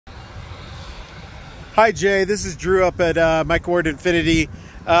Hi Jay, this is Drew up at Mike Ward Infiniti.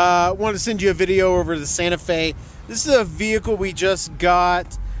 Want to send you a video over the Santa Fe. This is a vehicle we just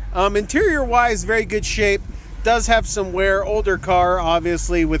got. Interior wise, very good shape. Does have some wear, older car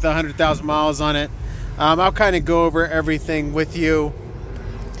obviously with 100,000 miles on it. I'll kind of go over everything with you.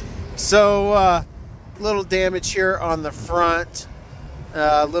 So little damage here on the front,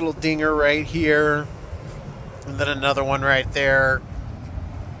 little dinger right here, and then another one right there.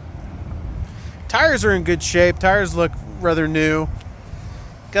 Tires are in good shape. Tires look rather new.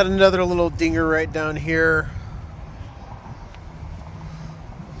 Got another little dinger right down here.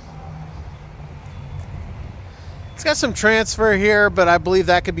 It's got some transfer here, but I believe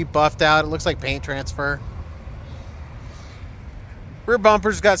that could be buffed out. It looks like paint transfer. Rear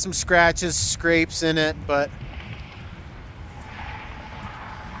bumper's got some scratches, scrapes in it, but...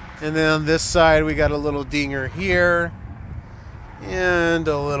 And then on this side, we got a little dinger here. And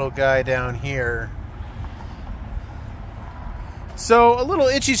a little guy down here. So a little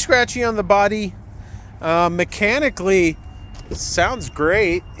itchy scratchy on the body. Mechanically, it sounds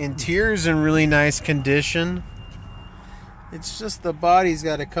great. Interior's in really nice condition. It's just the body's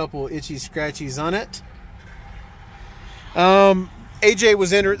got a couple itchy scratchies on it.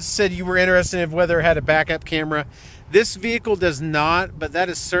 AJ said you were interested in whether it had a backup camera. This vehicle does not, but that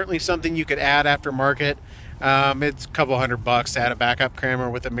is certainly something you could add aftermarket. It's a couple $100 to add a backup camera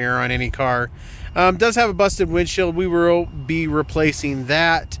with a mirror on any car. Does have a busted windshield. We will be replacing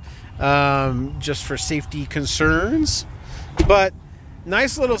that just for safety concerns. But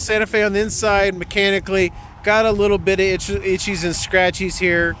nice little Santa Fe on the inside. Mechanically, got a little bit of itchies and scratchies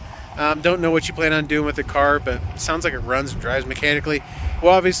here. Don't know what you plan on doing with the car, but sounds like it runs and drives mechanically.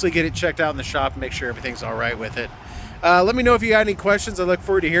 We'll obviously get it checked out in the shop and make sure everything's all right with it. Let me know if you got any questions. I look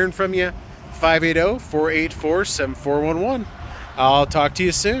forward to hearing from you. 580-484-7411. I'll talk to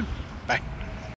you soon.